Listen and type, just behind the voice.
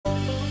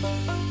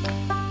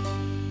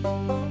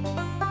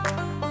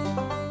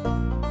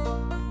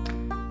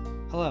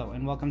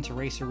welcome to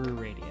Raceroo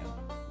Radio.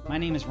 My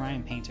name is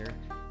Ryan Painter,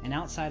 and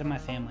outside of my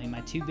family,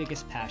 my two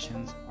biggest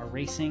passions are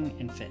racing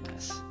and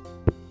fitness.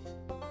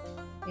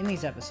 In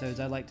these episodes,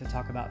 I'd like to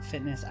talk about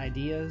fitness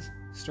ideas,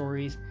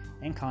 stories,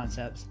 and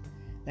concepts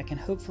that can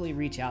hopefully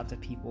reach out to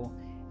people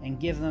and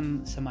give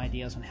them some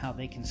ideas on how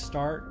they can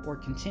start or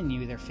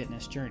continue their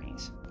fitness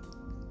journeys.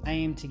 I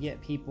aim to get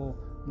people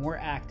more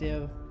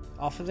active,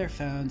 off of their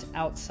phones,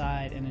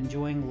 outside, and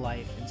enjoying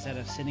life instead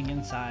of sitting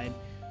inside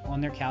on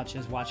their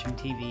couches watching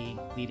TV,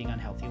 leading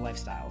unhealthy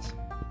lifestyles.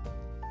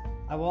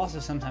 I will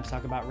also sometimes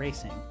talk about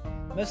racing.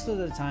 Most of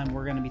the time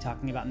we're going to be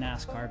talking about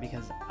NASCAR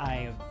because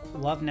I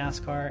love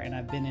NASCAR and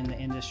I've been in the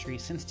industry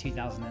since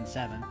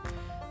 2007.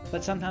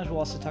 But sometimes we'll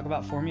also talk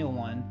about Formula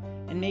One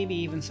and maybe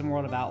even some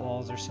World of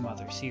Outlaws or some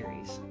other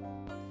series.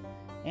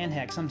 And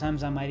heck,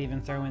 sometimes I might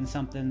even throw in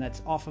something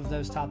that's off of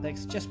those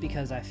topics just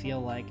because I feel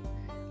like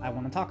I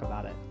want to talk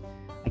about it.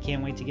 I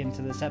can't wait to get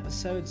into this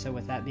episode, so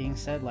with that being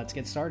said, let's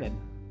get started.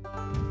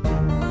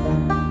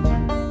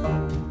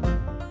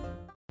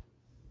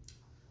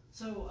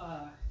 So,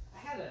 I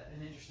had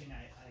an interesting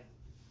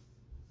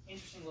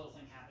little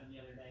thing happen the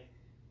other day.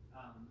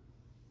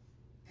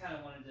 Kind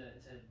of wanted to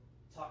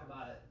talk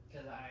about it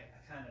because I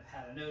kind of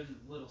had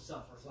a little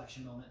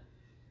self-reflection moment.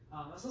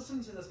 I was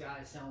listening to this guy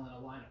selling a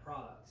line of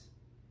products,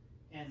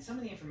 and some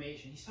of the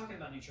information, he's talking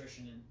about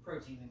nutrition and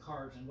proteins and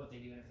carbs and what they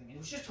do and everything, and it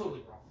was just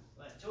totally wrong.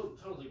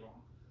 Totally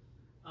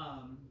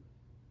wrong.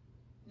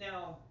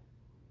 Now,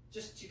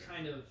 just to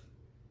kind of,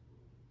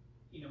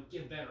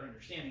 give better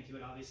understanding to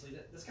it, obviously,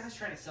 this guy's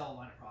trying to sell a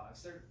line of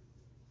products.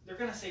 They're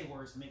going to say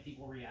words to make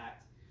people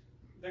react.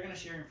 They're going to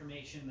share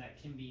information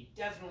that can be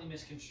definitely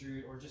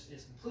misconstrued or just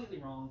is completely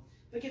wrong,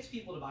 but gets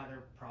people to buy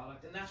their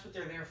product, and that's what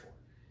they're there for.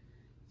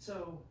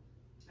 So,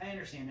 I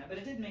understand that, but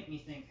it did make me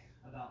think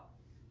about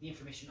the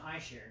information I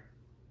share,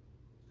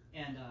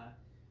 and,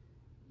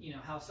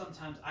 how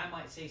sometimes I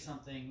might say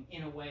something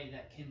in a way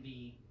that can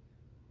be,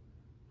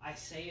 I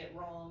say it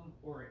wrong,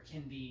 or it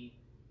can be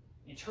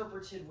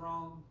interpreted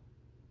wrong.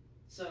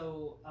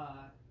 So,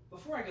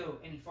 before I go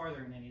any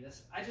farther in any of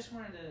this, I just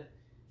wanted to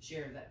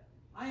share that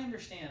I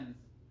understand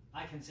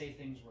I can say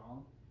things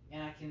wrong,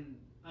 and I can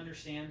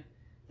understand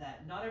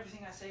that not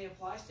everything I say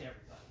applies to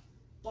everybody.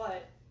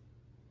 But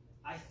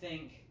I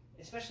think,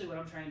 especially what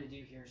I'm trying to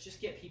do here, is just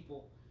get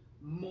people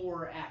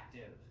more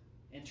active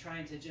and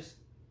trying to just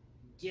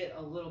get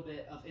a little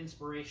bit of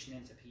inspiration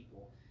into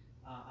people.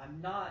 I'm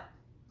not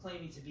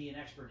claiming to be an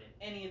expert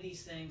in any of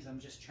these things. I'm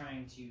just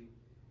trying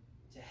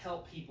to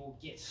help people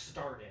get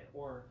started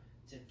or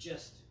to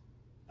just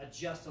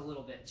adjust a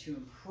little bit to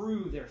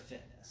improve their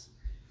fitness.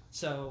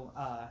 So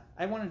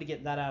I wanted to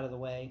get that out of the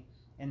way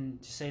and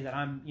to say that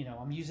I'm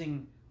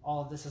using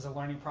all of this as a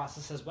learning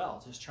process as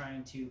well, just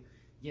trying to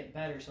get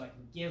better so I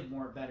can give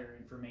more better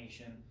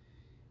information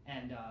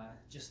and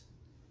just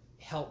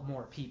help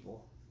more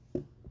people.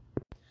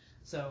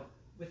 So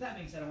with that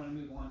being said, I want to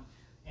move on,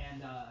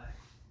 and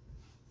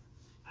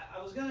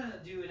I was going to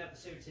do an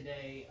episode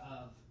today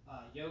of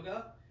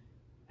yoga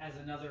as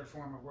another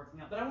form of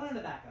working out, but I wanted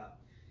to back up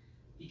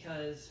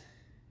because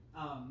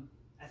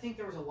I think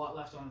there was a lot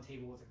left on the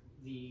table with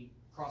the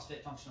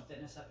CrossFit Functional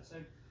Fitness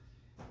episode,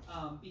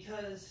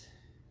 because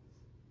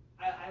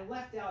I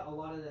left out a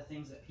lot of the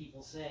things that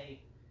people say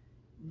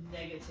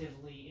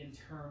negatively in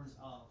terms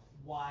of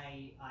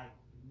why I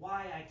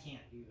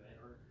can't do it,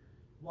 or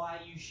why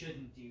you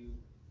shouldn't do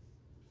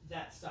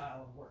that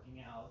style of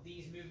working out.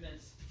 These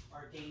movements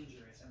are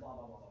dangerous and blah,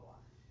 blah, blah, blah, blah.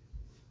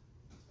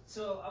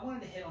 So I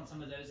wanted to hit on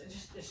some of those and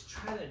just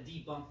try to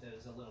debunk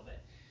those a little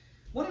bit.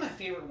 One of my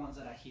favorite ones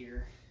that I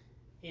hear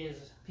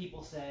is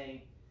people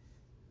say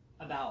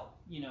about,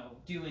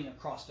 doing a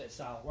CrossFit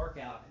style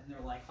workout, and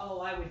they're like, oh,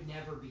 I would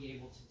never be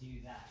able to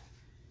do that.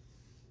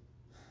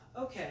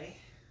 Okay,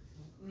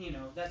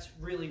 that's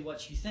really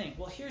what you think.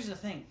 Well, here's the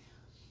thing.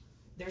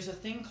 There's a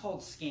thing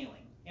called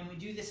scaling, and we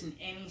do this in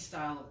any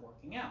style of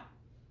working out.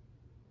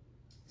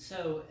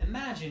 So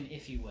imagine,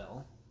 if you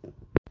will,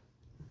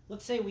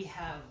 let's say we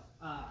have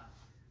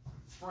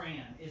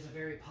Fran is a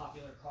very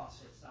popular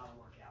CrossFit style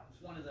workout.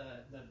 It's one of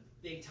the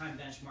big time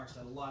benchmarks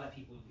that a lot of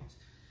people use.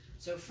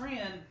 So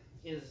Fran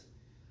is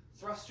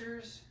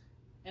thrusters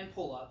and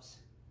pull-ups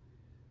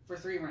for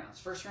 3 rounds.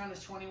 First round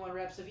is 21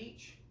 reps of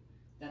each.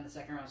 Then the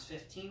second round is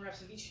 15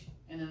 reps of each.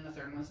 And then the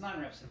third one is 9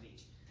 reps of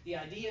each. The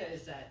idea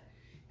is that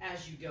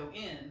as you go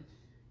in,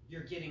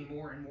 you're getting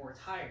more and more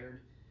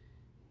tired,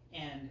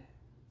 and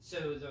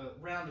so the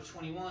round of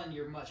 21,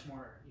 you're much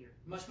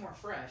more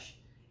fresh,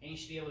 and you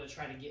should be able to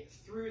try to get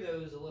through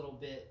those a little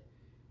bit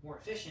more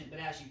efficient. But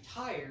as you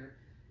tire,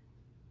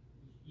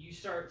 you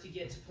start to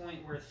get to a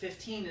point where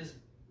 15 is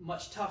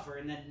much tougher,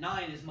 and then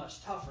 9 is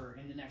much tougher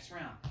in the next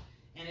round.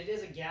 And it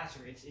is a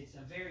gasser. It's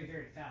a very,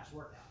 very fast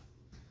workout.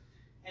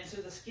 And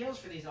so the scales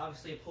for these,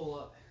 obviously a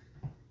pull-up,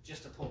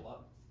 just a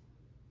pull-up.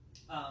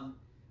 And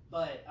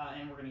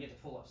we're going to get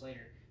to pull-ups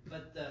later.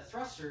 But the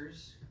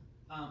thrusters,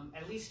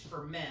 at least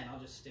for men, I'll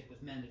just stick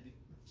with men to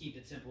keep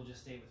it simple,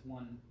 just stay with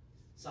one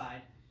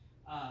side.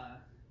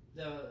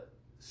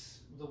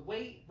 The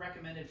weight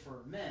recommended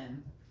for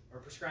men or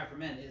prescribed for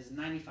men is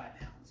 95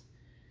 pounds.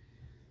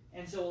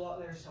 And so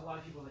there's a lot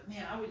of people like,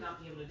 man, I would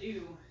not be able to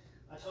do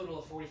a total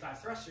of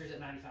 45 thrusters at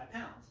 95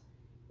 pounds.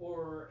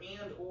 Or,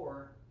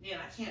 man,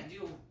 I can't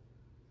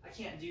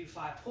do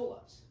 5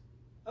 pull-ups.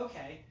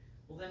 Okay,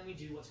 well then we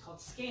do what's called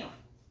scaling.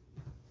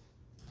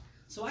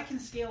 So I can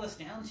scale this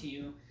down to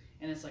you,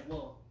 and it's like,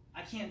 well,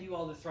 I can't do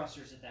all the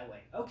thrusters at that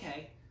weight.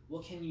 Okay,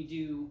 well, can you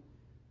do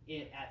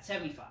it at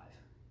 75?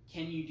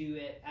 Can you do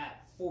it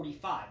at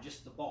 45,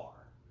 just the bar?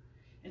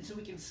 And so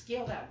we can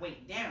scale that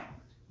weight down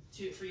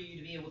for you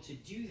to be able to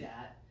do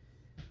that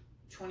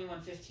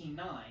 21, 15,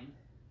 9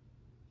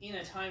 in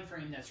a time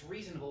frame that's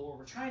reasonable, where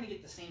we're trying to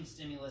get the same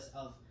stimulus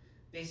of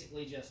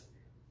basically just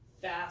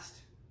fast,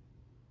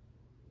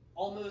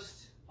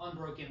 almost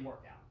unbroken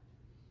workout.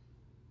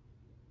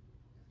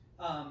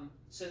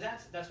 So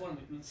that's one way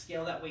we can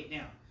scale that weight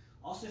down.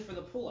 Also for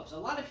the pull-ups, a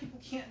lot of people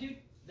can't do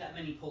that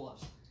many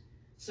pull-ups.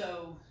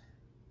 So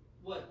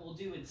what we'll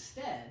do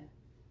instead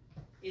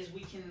is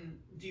we can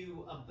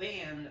do a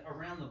band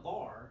around the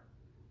bar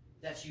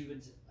that you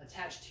would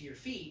attach to your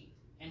feet,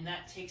 and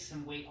that takes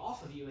some weight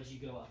off of you as you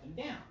go up and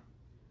down.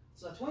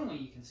 So that's one way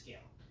you can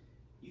scale.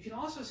 You can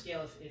also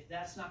scale if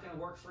that's not going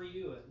to work for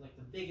you, like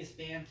the biggest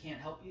band can't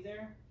help you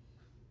there.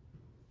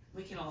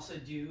 We can also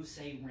do,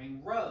 say,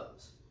 ring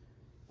rows.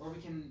 Or we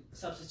can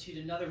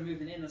substitute another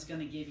movement in that's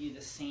going to give you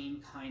the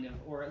same kind of,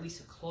 or at least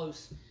a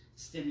close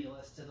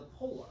stimulus to the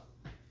pull-up.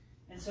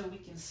 And so we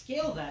can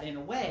scale that in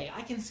a way.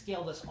 I can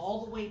scale this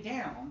all the way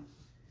down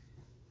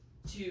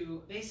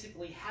to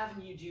basically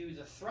having you do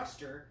the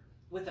thruster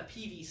with a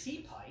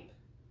PVC pipe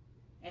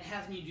and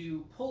having you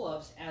do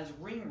pull-ups as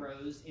ring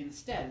rows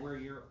instead, where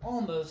you're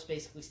almost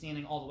basically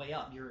standing all the way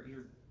up. You're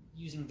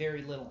using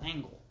very little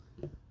angle.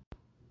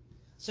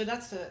 So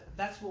that's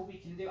what we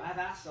can do. I've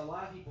asked a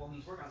lot of people in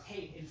these workouts,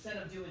 hey, instead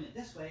of doing it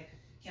this way,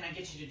 can I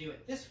get you to do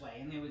it this way?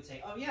 And they would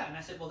say, oh yeah. And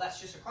I said, well, that's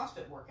just a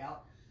CrossFit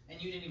workout,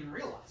 and you didn't even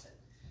realize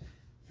it.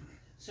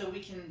 So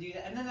we can do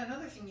that. And then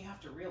another thing you have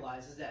to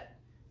realize is that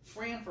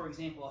Fran, for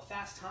example, a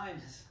fast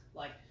time is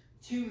like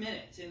 2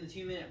 minutes in the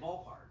 2-minute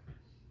ballpark.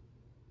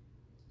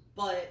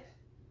 But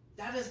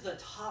that is the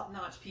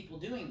top-notch people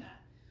doing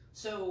that.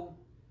 So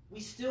we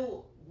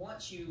still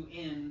want you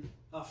in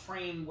a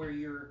frame where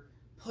you're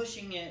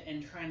pushing it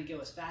and trying to go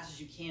as fast as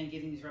you can,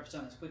 getting these reps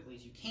done as quickly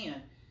as you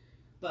can.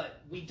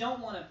 But we don't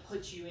want to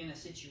put you in a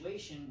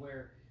situation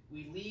where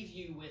we leave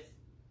you with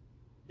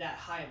that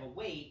high of a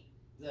weight,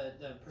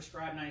 the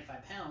prescribed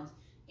 95 pounds,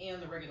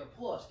 and the regular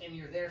pull-ups, and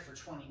you're there for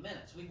 20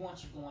 minutes. We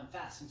want you going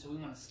fast, and so we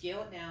want to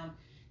scale it down,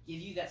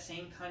 give you that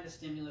same kind of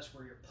stimulus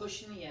where you're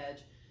pushing the edge,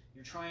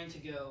 you're trying to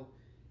go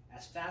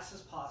as fast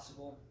as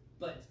possible,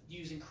 but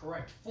using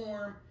correct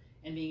form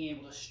and being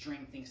able to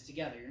string things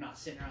together. You're not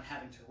sitting around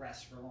having to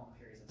rest for long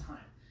periods of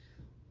time.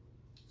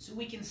 So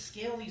we can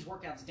scale these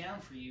workouts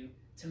down for you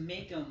to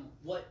make them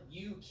what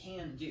you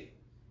can do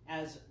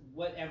as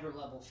whatever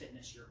level of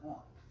fitness you're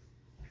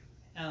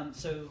on.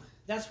 So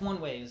that's one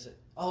way, is it,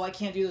 oh, I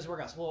can't do those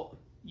workouts. Well,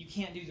 you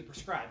can't do the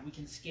prescribed. We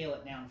can scale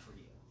it down for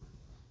you.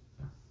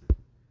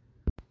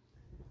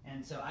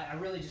 And so I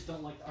really just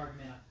don't like the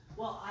argument of,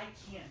 well, I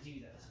can't do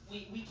this.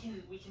 We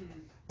can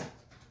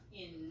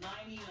in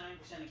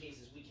 99% of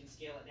cases, we can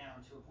scale it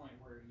down to a point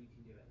where you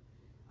can do it.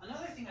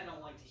 Another thing I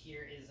don't like to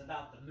hear is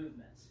about the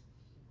movements.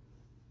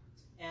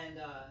 And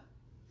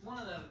one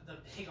of the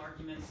big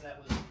arguments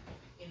that was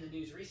in the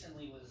news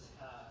recently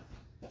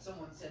was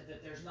someone said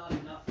that there's not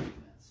enough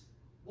movements.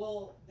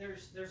 Well,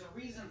 there's a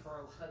reason for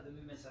a lot of the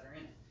movements that are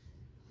in it.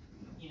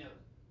 You know,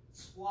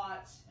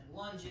 squats and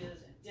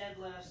lunges and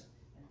deadlifts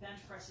and bench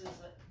presses.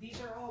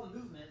 These are all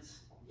movements.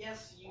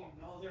 Yes, you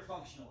know they're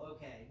functional.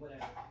 Okay,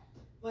 whatever.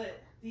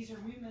 But these are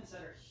movements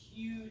that are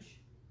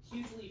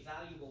hugely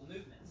valuable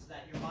movements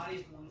that your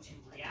body's going to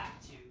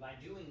react to by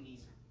doing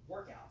these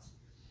workouts.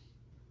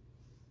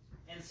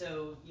 And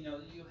so, you know,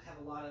 you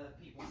have a lot of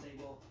people say,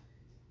 well,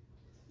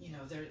 you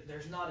know,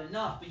 there's not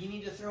enough, but you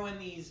need to throw in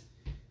these,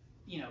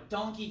 you know,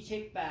 donkey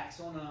kickbacks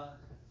on a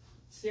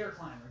stair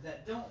climber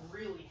that don't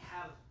really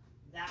have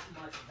that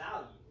much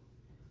value.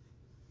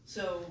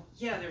 So,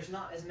 yeah, there's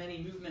not as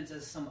many movements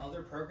as some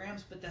other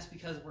programs, but that's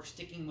because we're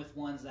sticking with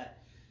ones that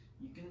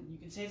you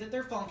can say that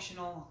they're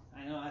functional.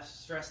 I know I've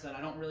stressed that.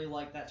 I don't really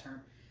like that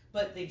term.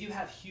 But they do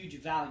have huge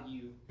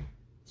value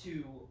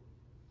to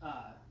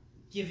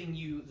giving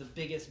you the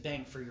biggest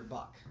bang for your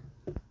buck.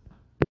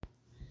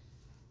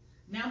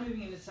 Now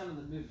moving into some of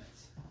the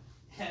movements.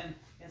 And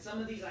some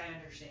of these I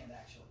understand,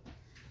 actually.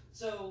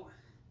 So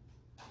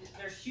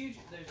there's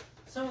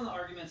some of the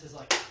arguments is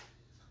like,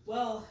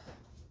 well,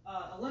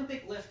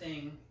 Olympic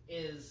lifting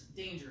is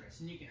dangerous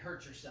and you can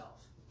hurt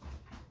yourself.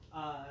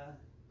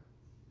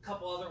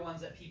 Couple other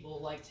ones that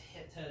people like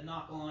to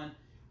knock on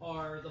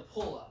are the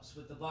pull-ups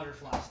with the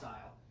butterfly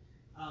style,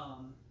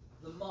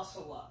 the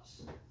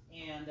muscle-ups,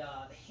 and the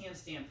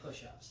handstand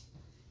push-ups.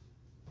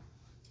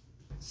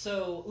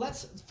 So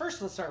let's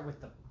start with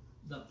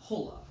the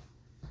pull-up.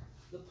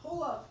 The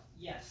pull-up,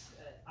 yes,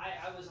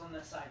 I was on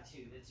this side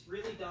too. It's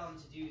really dumb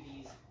to do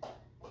these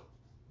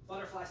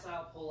butterfly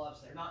style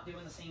pull-ups. They're not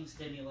doing the same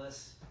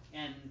stimulus.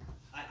 And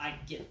I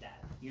get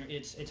that.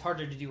 It's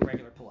harder to do a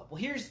regular pull-up.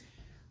 Well, here's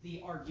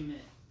the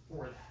argument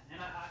for that. And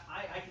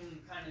I can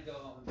kind of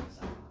go on both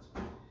sides on this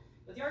one.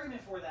 But the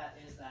argument for that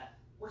is that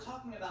we're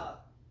talking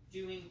about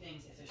doing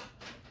things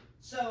efficiently.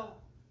 So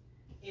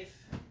if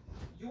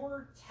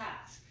your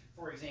task,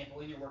 for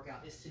example, in your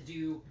workout is to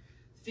do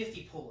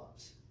 50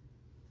 pull-ups,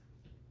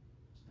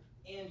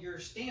 and your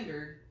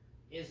standard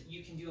is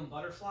you can do them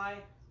butterfly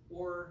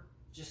or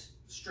just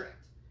strict.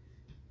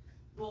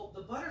 Well,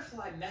 the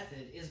butterfly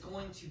method is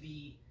going to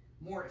be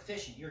more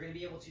efficient. You're going to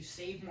be able to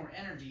save more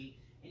energy,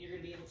 and you're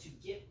going to be able to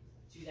get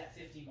to that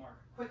 50 mark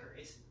quicker.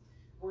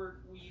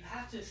 You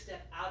have to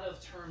step out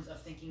of terms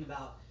of thinking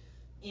about,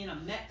 in a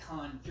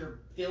Metcon, you're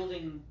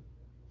building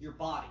your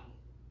body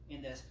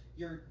in this.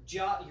 Your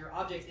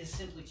object is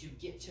simply to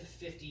get to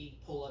 50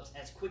 pull-ups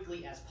as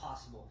quickly as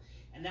possible.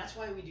 And that's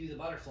why we do the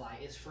butterfly,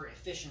 is for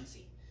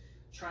efficiency.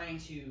 Trying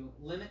to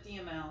limit the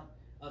amount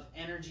of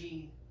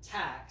energy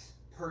tax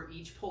per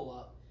each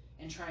pull-up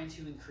and trying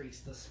to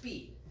increase the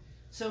speed.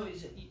 So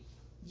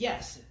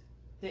yes,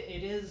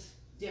 it is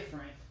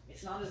different.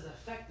 It's not as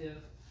effective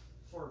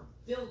for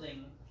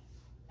building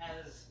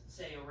as,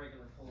 say, a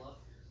regular pull-up,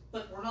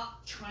 but we're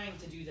not trying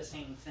to do the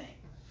same thing.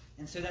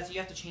 And so you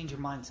have to change your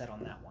mindset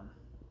on that one.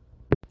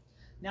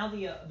 Now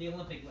the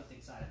Olympic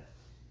lifting side of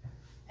it.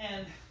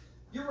 And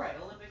you're right,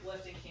 Olympic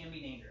lifting can be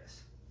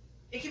dangerous.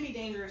 It can be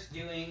dangerous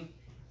doing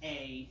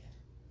a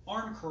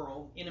arm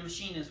curl in a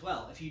machine as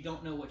well if you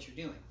don't know what you're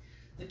doing.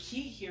 The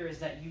key here is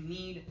that you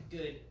need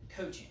good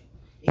coaching.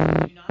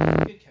 If you do not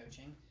have good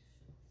coaching,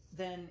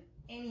 then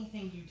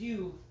anything you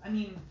do,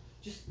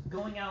 just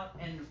going out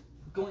and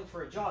going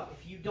for a jog,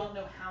 if you don't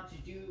know how to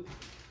do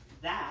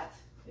that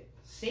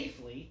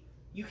safely,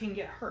 you can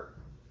get hurt.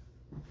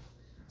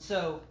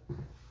 So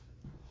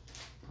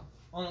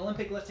on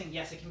Olympic lifting,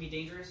 yes, it can be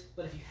dangerous,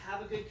 but if you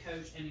have a good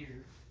coach and you're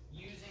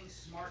using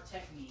smart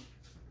technique,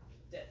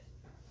 that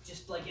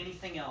just like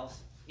anything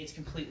else, it's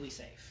completely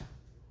safe.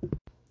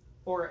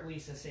 Or at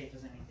least as safe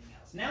as anything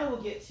else. Now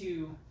we'll get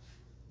to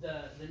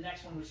the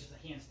next one, which is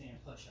the handstand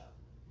push-up.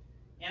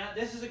 And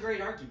this is a great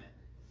argument.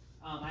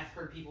 I've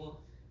heard people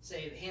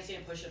say that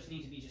handstand push-ups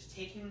need to be just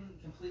taken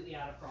completely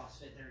out of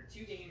CrossFit. They're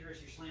too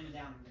dangerous, you're slamming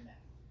down on your neck.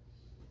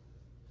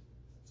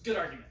 It's a good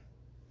argument.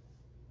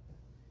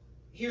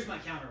 Here's my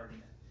counter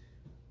argument.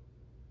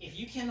 If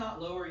you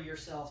cannot lower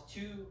yourself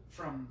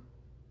from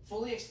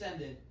fully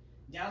extended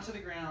down to the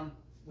ground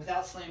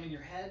without slamming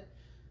your head,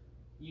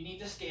 you need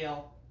to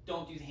scale.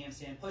 Don't do the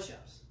handstand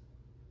push-ups.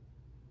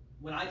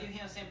 When I do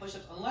handstand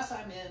push-ups, unless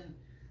I'm in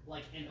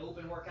like an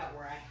open workout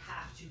where I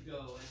have to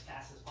go as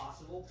fast as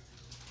possible,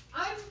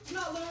 I'm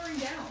not lowering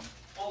down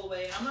all the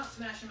way. I'm not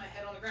smashing my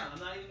head on the ground. I'm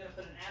not even going to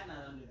put an ab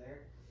mat under there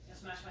and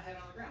smash my head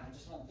on the ground. I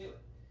just won't do it.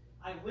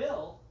 I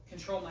will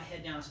control my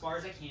head down as far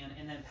as I can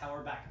and then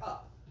power back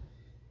up.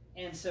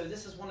 And so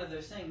this is one of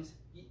those things.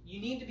 You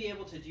need to be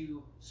able to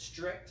do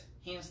strict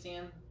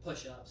handstand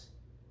push-ups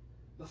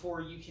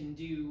before you can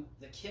do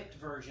the kipped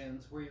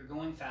versions where you're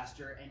going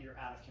faster and you're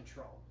out of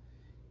control.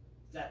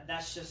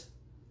 That's just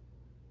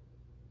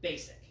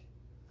basic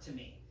to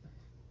me.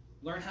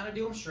 Learn how to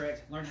do them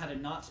strict, learn how to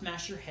not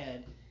smash your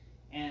head,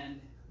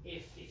 and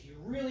if you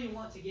really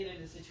want to get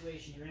into a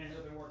situation, you're in an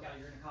open workout,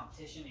 you're in a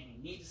competition, and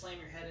you need to slam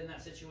your head in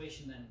that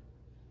situation, then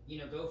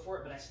go for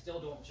it, but I still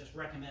don't just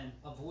recommend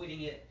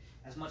avoiding it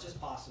as much as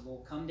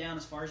possible. Come down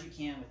as far as you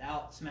can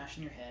without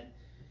smashing your head,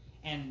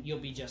 and you'll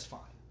be just fine.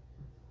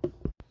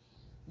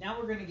 Now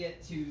we're going to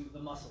get to the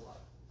muscle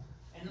up.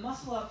 And the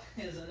muscle up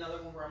is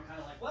another one where I'm kind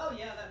of like, well,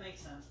 yeah, that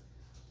makes sense.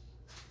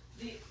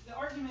 The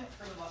argument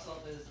for the muscle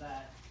up is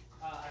that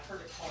I've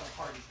heard it called a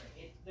party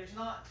trick. There's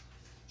not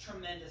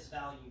tremendous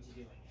value to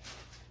doing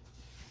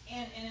it.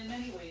 And in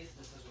many ways,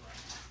 this is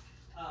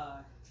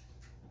right.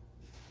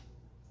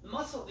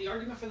 The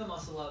argument for the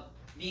muscle up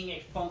being a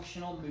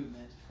functional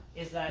movement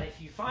is that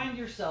if you find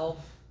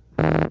yourself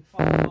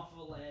falling off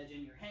of a ledge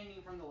and you're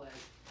hanging from the ledge,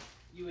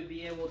 you would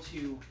be able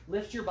to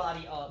lift your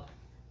body up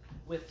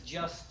with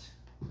just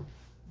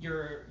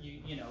your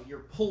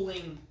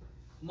pulling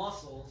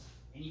muscles,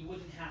 and you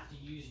wouldn't have to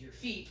use your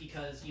feet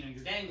because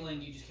you're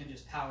dangling. You can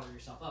just power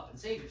yourself up and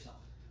save yourself.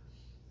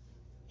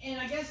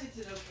 And I guess it's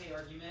an okay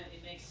argument.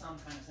 It makes some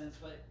kind of sense,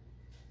 but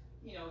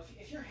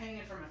if you're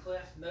hanging from a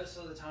cliff, most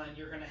of the time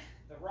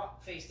the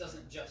rock face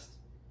doesn't just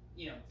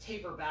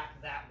taper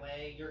back that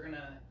way. You're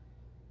gonna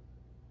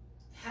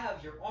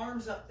have your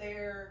arms up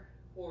there,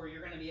 or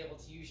you're gonna be able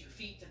to use your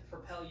feet to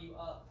propel you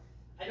up.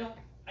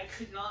 I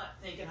could not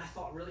think, and I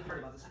thought really hard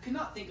about this, I could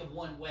not think of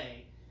one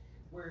way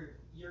where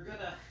you're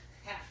gonna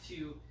have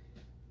to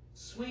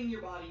swing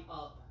your body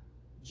up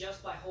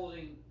just by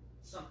holding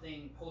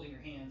your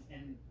hands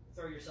and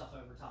throw yourself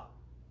over top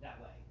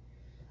that way.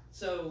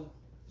 So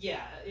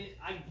yeah,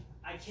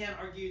 I can't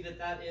argue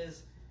that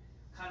is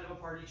kind of a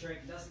party trick.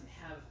 It doesn't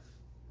have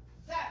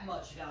that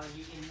much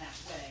value in that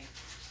way,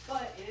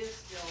 but it is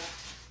still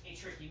a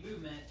tricky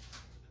movement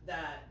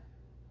that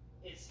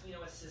it's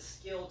a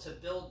skill to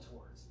build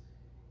towards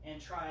and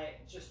try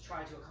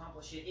to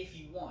accomplish it if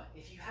you want.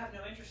 If you have no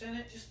interest in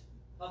it, just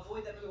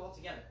avoid that move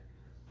altogether.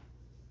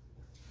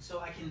 So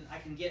I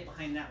can get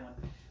behind that one.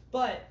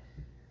 But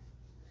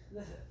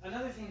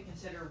another thing to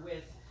consider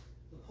with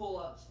the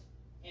pull-ups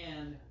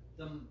and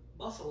the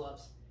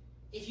muscle-ups,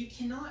 if you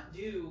cannot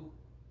do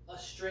a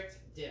strict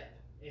dip,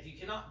 if you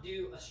cannot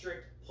do a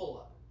strict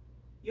pull-up,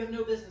 you have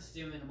no business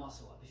doing a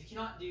muscle-up. If you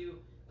cannot do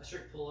a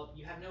strict pull-up,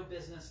 you have no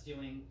business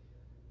doing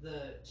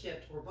the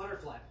kipped or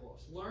butterfly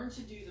pull-ups. Learn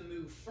to do the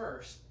move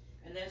first,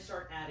 and then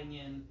start adding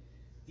in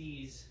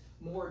these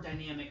more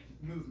dynamic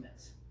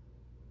movements.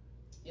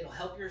 It'll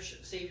help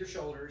save your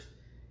shoulders,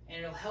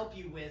 and it'll help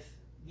you with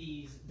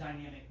these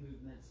dynamic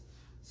movements.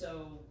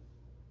 So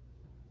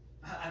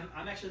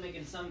I'm actually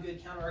making some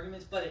good counter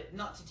arguments, but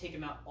not to take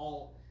them out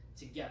all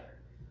together.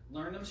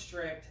 Learn them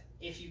strict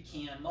if you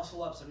can.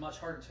 Muscle ups are much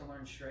harder to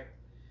learn strict,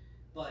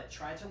 but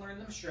try to learn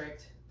them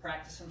strict,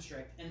 practice them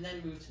strict, and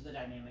then move to the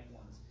dynamic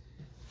ones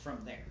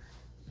from there.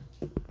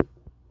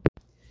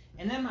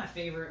 And then my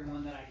favorite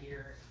one that I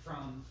hear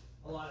from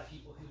a lot of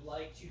people who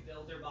like to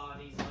build their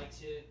bodies, like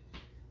to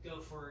go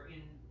for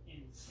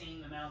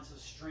insane amounts of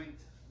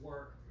strength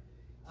work.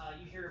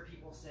 You hear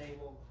people say,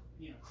 well,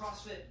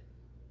 CrossFit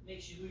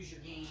makes you lose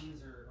your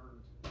gains, or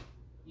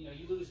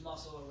you lose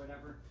muscle or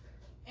whatever.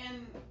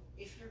 And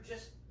if you're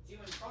just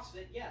doing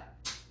CrossFit, yeah,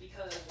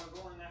 because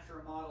we're going after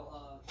a model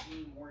of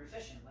being more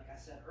efficient, like I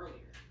said earlier.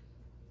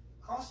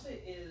 CrossFit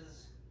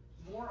is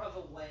more of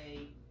a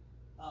way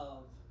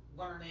of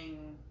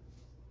learning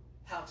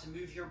how to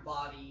move your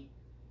body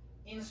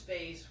in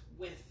space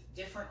with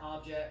different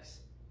objects,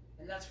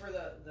 and that's where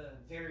the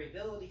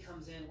variability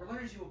comes in. We're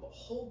learning to do a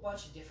whole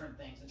bunch of different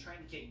things and trying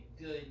to get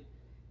good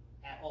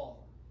at all of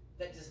them.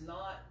 That does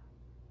not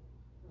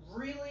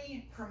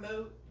really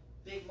promote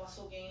big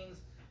muscle gains.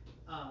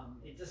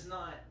 It does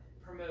not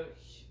promote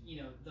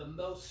the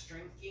most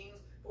strength gains,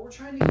 but we're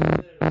trying to get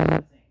good at a lot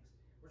of things.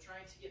 We're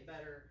trying to get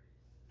better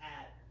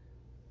at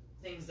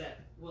things that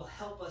will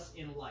help us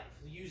in life,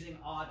 using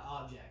odd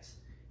objects,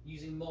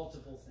 using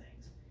multiple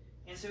things.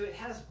 And so it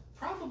has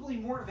probably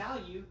more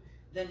value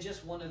than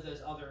just one of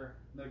those other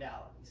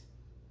modalities.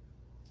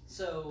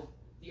 So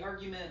the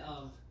argument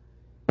of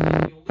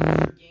you'll lose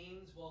your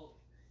gains, well,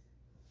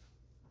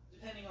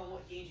 depending on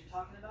what gains you're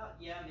talking about,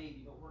 yeah,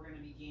 maybe, but we're going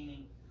to be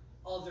gaining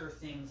other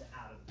things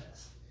out of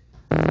this.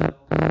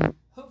 So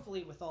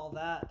hopefully with all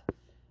that,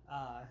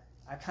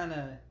 I kind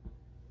of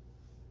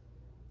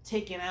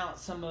taken out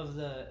some of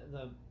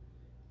the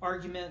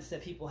arguments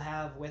that people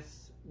have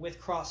with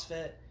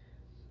CrossFit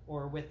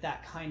or with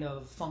that kind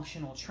of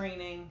functional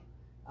training.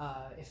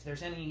 If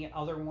there's any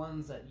other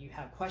ones that you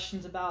have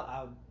questions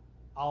about,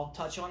 I'll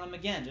touch on them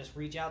again. Just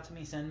reach out to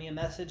me, send me a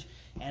message,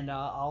 and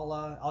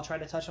I'll try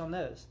to touch on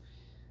those.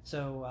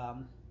 So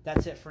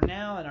that's it for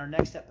now. In our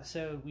next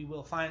episode, we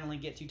will finally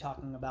get to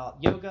talking about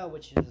yoga,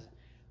 which is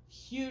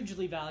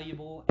hugely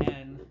valuable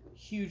and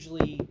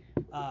hugely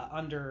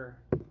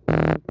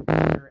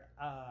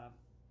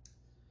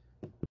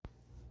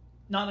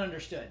not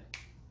understood.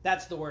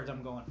 That's the words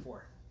I'm going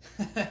for.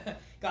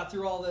 Got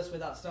through all this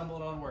without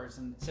stumbling on words,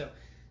 and so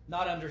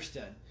not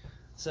understood.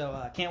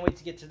 So can't wait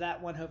to get to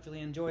that one. Hopefully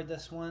you enjoyed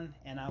this one,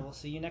 and I will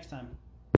see you next time.